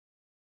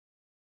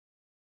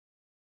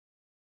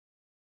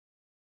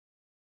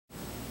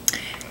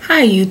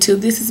Hi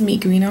YouTube, this is me,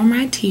 Green on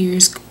My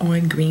Tears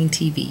on Green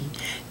TV.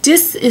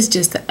 This is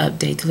just an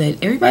update to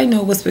let everybody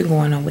know what's been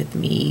going on with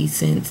me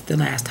since the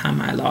last time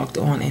I logged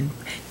on and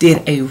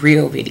did a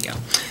real video.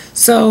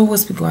 So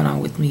what's been going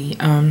on with me?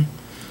 I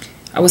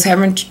was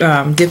having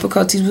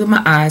difficulties with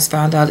my eyes,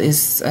 found out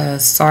it's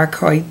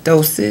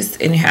sarcoidosis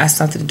and it has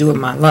something to do with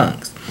my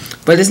lungs.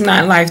 But it's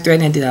not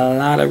life-threatening. I did a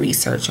lot of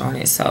research on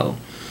it, so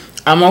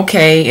I'm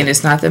okay, and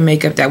it's not the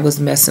makeup that was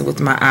messing with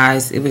my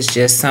eyes. It was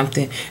just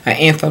something, an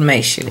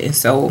inflammation, and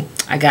so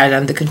I got it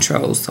under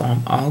control, so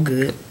I'm all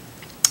good.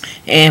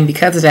 And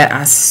because of that,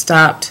 I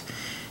stopped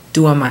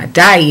doing my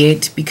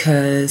diet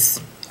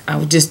because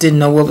I just didn't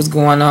know what was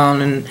going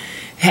on, and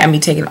had me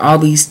taking all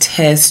these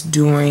tests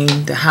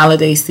during the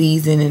holiday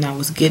season, and I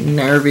was getting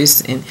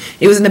nervous, and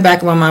it was in the back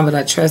of my mind, but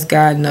I trust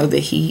God, know that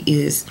He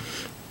is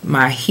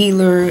my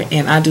healer,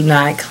 and I do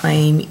not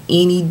claim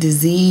any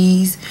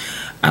disease.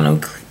 I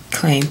don't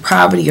claim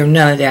poverty or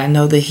none of that. I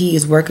know that He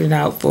is working it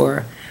out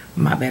for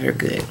my better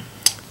good.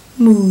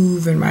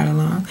 Moving right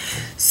along.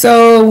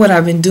 So what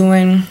I've been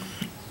doing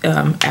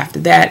after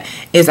that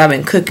is I've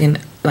been cooking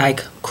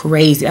like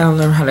crazy. I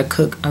learned how to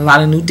cook a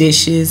lot of new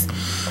dishes.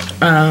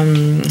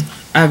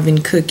 I've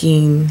been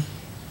cooking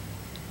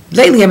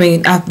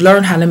lately. I've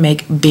learned how to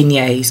make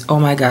beignets.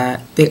 Oh my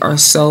God, they are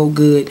so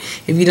good.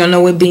 If you don't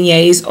know what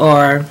beignets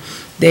are,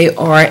 they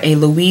are a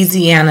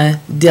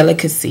Louisiana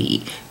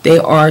delicacy. They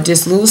are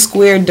just little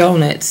square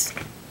donuts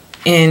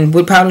and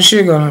with powdered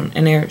sugar on them,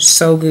 and they're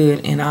so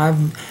good, and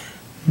I've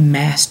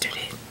mastered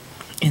it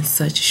in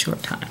such a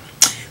short time.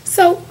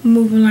 So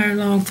moving right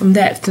along from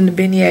that, from the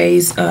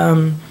beignets,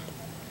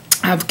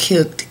 I've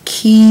cooked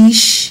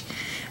quiche.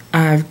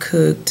 I've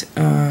cooked,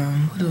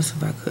 what else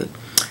have I cooked?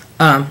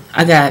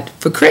 I got,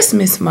 for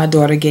Christmas, my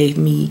daughter gave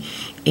me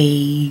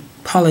a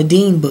Paula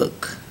Deen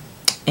book,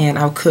 and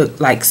I'll cook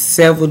like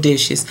several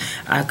dishes.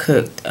 I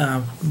cooked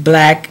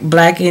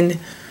blackened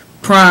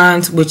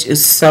prawns, which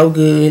is so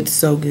good,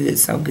 so good,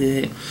 so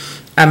good.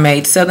 I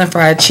made southern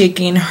fried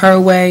chicken her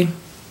way,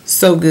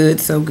 so good,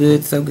 so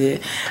good, so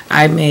good.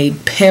 I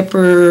made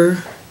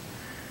pepper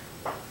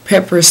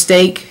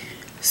steak,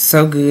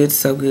 so good,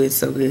 so good,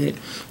 so good.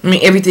 I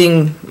mean,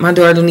 everything. My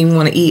daughter don't even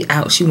want to eat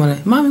out. She want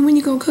to, Mommy, when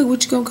you gonna cook?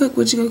 What you gonna cook?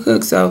 What you gonna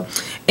cook? So,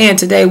 and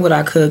today what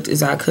I cooked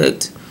is I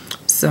cooked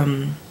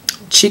some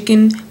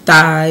chicken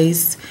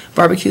thighs,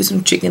 barbecued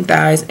some chicken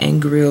thighs, and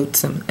grilled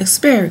some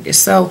asparagus.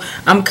 So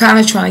I'm kind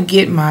of trying to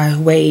get my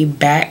way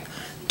back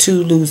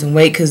to losing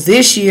weight, because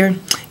this year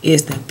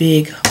is the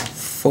big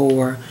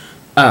 4-0.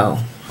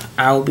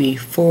 I'll be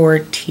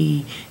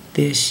 40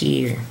 this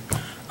year.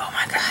 Oh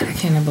my God, I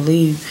cannot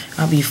believe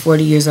I'll be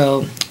 40 years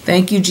old.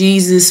 Thank you,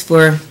 Jesus,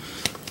 for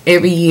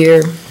every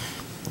year.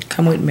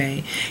 Come with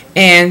me.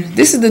 And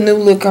this is the new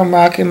look I'm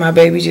rocking. My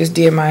baby just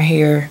did my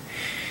hair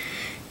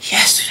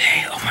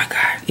yesterday. Oh my God.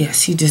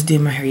 Yes, he just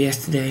did my hair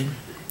yesterday.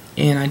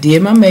 And I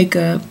did my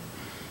makeup.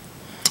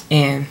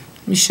 And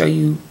let me show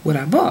you what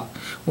I bought.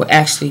 Well,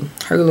 actually,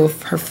 her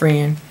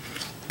friend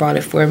bought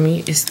it for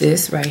me. It's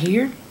this right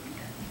here.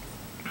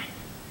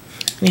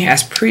 And it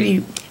has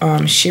pretty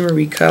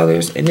shimmery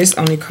colors. And this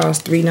only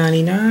cost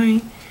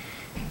 $3.99.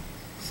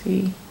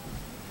 See?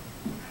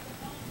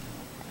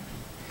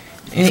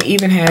 And it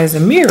even has a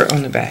mirror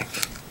on the back.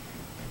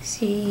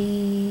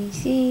 See?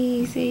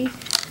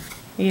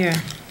 Yeah,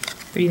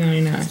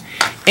 $3.99.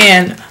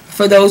 And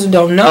for those who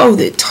don't know,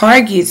 that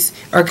Targets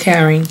are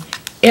carrying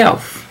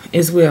e.l.f.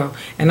 as well.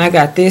 And I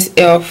got this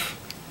e.l.f.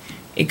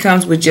 It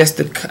comes with just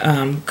the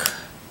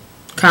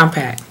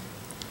compact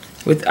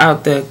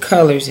without the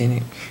colors in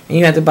it. And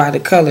you have to buy the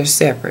colors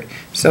separate.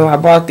 So I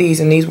bought these,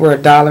 and these were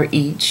 $1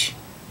 each.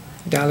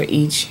 $1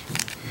 each.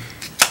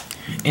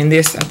 And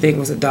this, I think,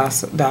 was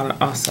 $1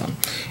 also.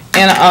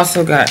 And I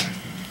also got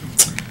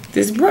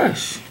this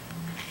brush.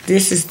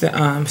 This is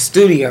the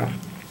Studio.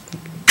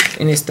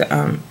 And it's the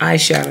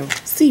eyeshadow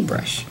C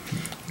brush.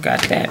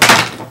 Got that.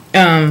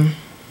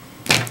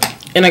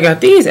 And I got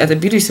these at the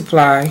beauty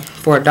supply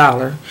for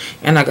 $1.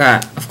 And I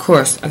got, of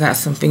course, I got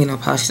some fingernail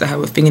polish. I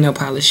have a fingernail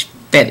polish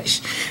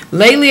fetish.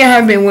 Lately, I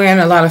have been wearing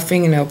a lot of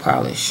fingernail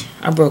polish.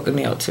 I broke a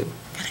nail too.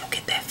 Gotta go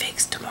get that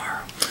fixed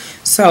tomorrow.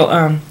 So,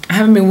 I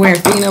haven't been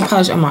wearing fingernail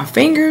polish on my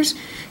fingers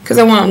because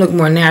I want to look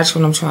more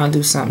natural, and I'm trying to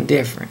do something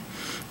different.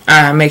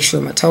 I make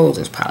sure my toes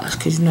is polished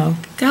because, you know,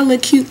 gotta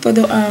look cute for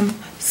the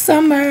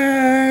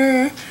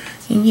summer.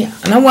 And yeah,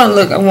 and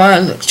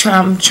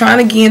I'm trying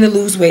again to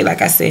lose weight,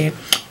 like I said,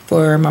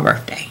 for my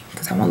birthday,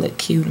 because I want to look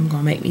cute. I'm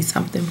gonna make me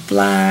something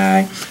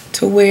fly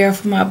to wear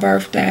for my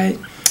birthday.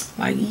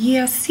 Like,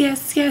 yes,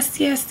 yes, yes,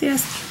 yes,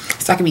 yes.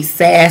 So I can be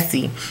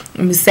sassy.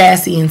 I'm be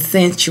sassy and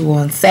sensual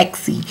and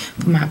sexy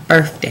for my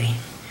birthday.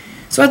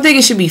 So I think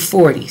it should be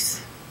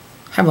 40s.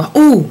 How about,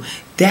 ooh,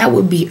 that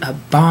would be a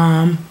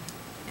bomb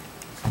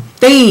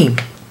theme.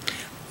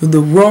 The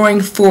Roaring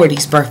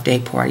 40s birthday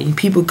party.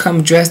 People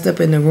come dressed up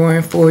in the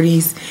Roaring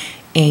 40s.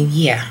 And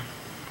yeah,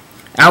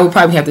 I would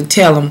probably have to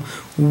tell them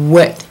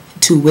what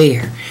to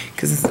wear.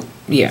 Because,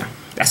 yeah,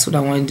 that's what I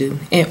want to do.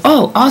 And,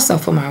 oh, also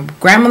for my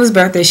grandmother's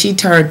birthday, she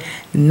turned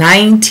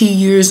 90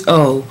 years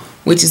old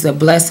which is a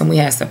blessing. We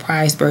had a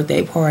surprise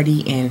birthday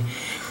party, and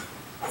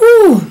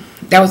whew,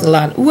 that was a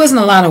lot. It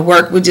wasn't a lot of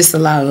work, but just a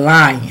lot of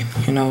lying,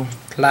 you know,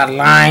 a lot of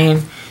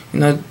lying, you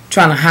know,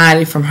 trying to hide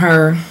it from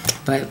her.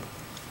 But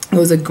it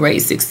was a great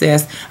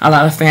success. A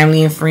lot of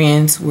family and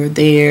friends were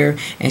there,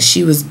 and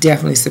she was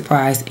definitely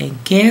surprised.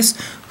 And guess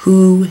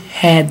who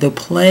had the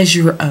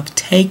pleasure of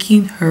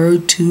taking her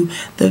to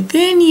the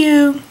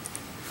venue?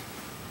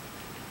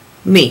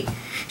 Me.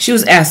 She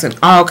was asking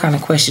all kind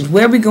of questions.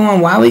 Where we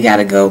going? Why we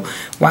gotta go?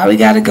 Why we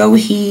gotta go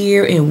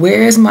here? And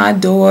where is my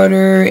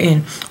daughter?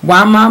 And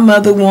why my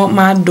mother want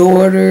my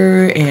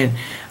daughter? And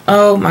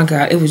oh my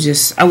God, it was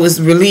just, I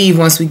was relieved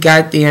once we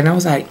got there, and I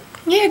was like,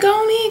 yeah, go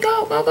on in,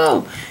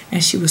 go.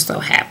 And she was so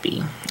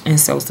happy and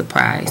so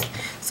surprised.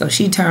 So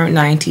she turned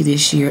 90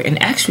 this year, and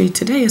actually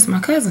today is my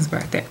cousin's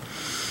birthday.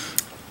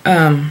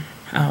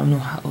 I don't know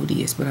how old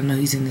he is, but I know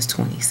he's in his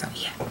 20s, so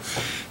yeah.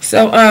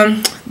 So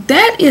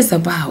that is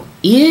about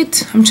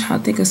it. I'm trying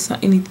to think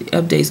of any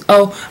updates.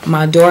 Oh,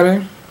 my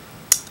daughter,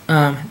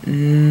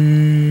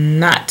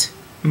 not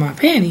my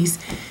panties,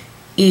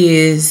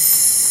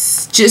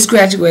 is just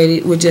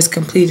graduated, or just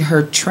completed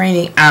her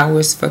training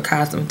hours for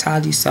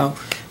cosmetology. So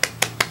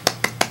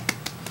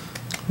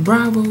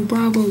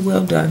bravo,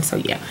 well done. So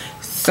yeah,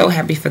 so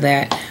happy for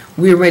that.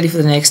 We're ready for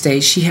the next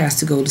stage. She has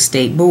to go to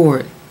state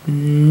board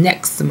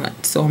next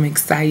month, so I'm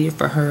excited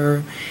for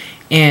her,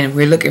 and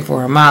we're looking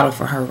for a model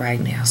for her right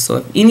now. So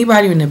if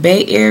anybody in the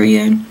Bay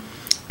Area,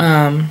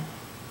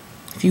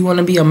 if you want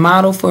to be a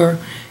model for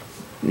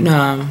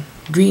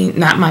Green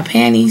Not My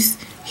Panties,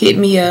 hit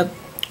me up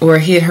or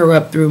hit her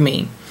up through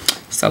me.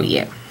 So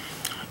yeah,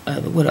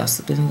 what else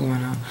has been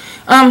going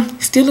on?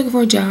 Still looking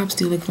for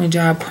a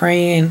job,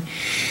 praying.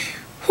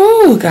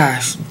 Oh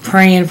gosh,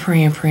 praying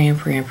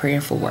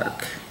for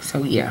work.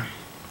 So yeah,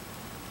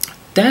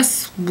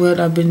 that's what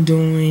I've been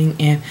doing.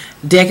 And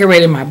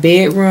decorating my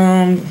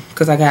bedroom,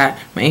 because I got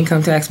my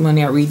income tax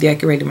money. I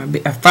redecorated my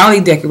bed. I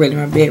finally decorated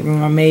my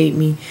bedroom. I made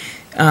me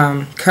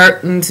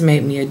curtains,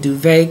 made me a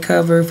duvet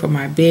cover for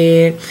my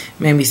bed,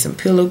 made me some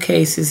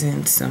pillowcases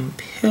and some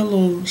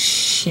pillow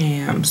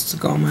shams to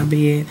go on my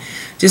bed.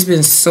 Just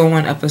been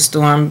sewing up a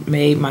storm.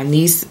 Made my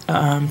niece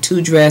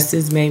 2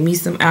 dresses, made me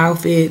some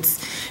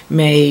outfits,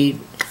 made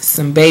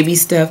some baby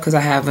stuff because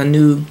I have a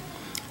new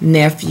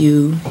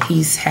nephew.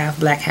 He's half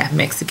black, half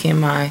Mexican.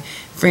 My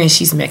friend,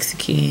 she's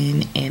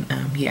Mexican, and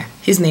yeah,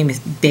 his name is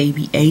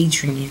Baby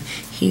Adrian.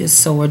 He is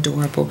so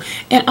adorable.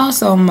 And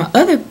also my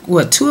other,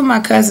 2 of my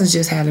cousins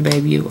just had a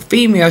baby, a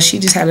female. She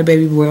just had a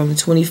baby boy on the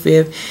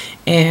 25th,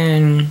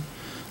 and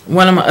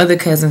one of my other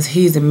cousins,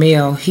 he's a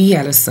male, he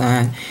had a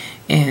son,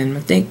 and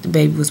I think the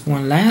baby was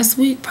born last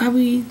week,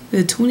 probably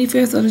the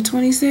 25th or the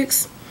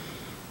 26th.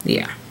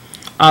 Yeah,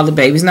 all the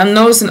babies. And I'm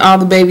noticing all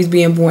the babies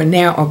being born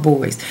now are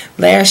boys.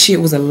 Last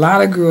year was a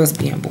lot of girls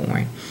being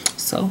born.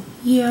 So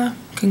yeah,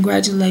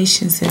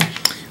 congratulations and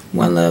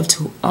one love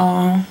to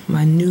all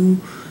my new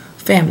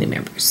family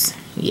members.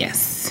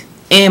 Yes,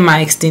 and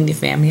my extended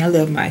family. I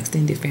love my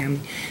extended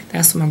family.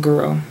 That's my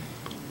girl.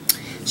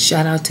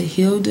 Shout out to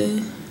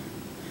Hilda.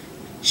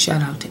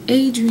 Shout out to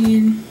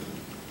Adrian.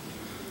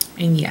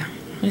 And yeah,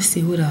 let's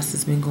see what else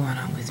has been going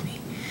on with me.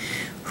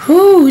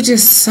 Whew,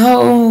 just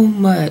so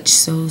much,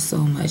 so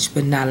much,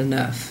 but not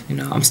enough. You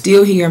know, I'm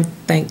still here. I'm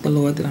thank the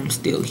Lord that I'm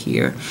still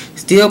here.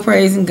 Still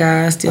praising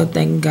God, still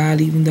thanking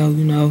God, even though,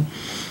 you know,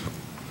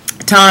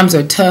 times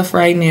are tough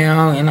right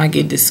now, and I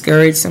get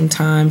discouraged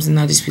sometimes, and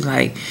I just be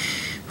like,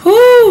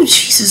 whoo,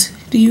 Jesus,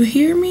 do you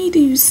hear me? Do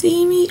you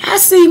see me? I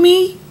see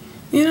me,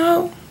 you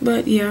know,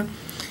 but yeah.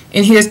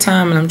 And here's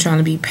time, and I'm trying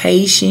to be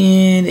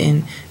patient,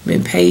 and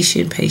been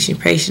patient.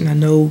 I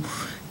know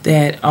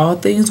that all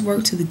things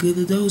work to the good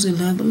of those that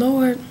love the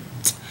Lord.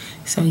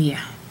 So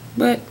yeah,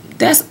 but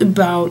that's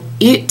about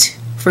it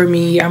for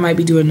me. I might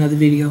be doing another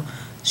video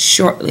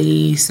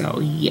shortly, so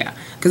yeah,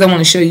 because I want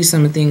to show you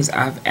some of the things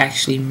I've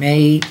actually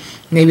made.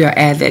 Maybe I'll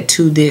add that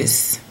to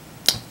this.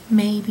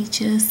 Maybe,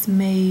 just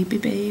maybe,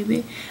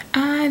 baby,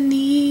 I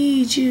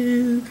need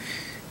you.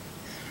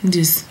 I'm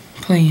just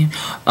playing.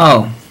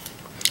 Oh,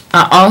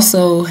 I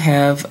also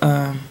have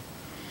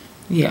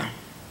yeah,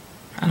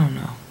 I don't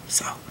know.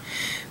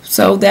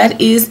 So that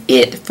is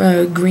it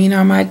for Green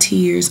Are My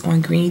Tears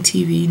on Green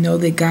TV. Know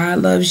that God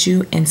loves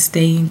you and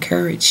stay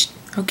encouraged.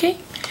 Okay?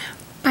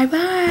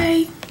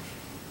 Bye-bye.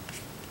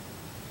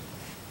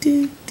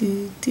 Do,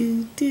 do, do.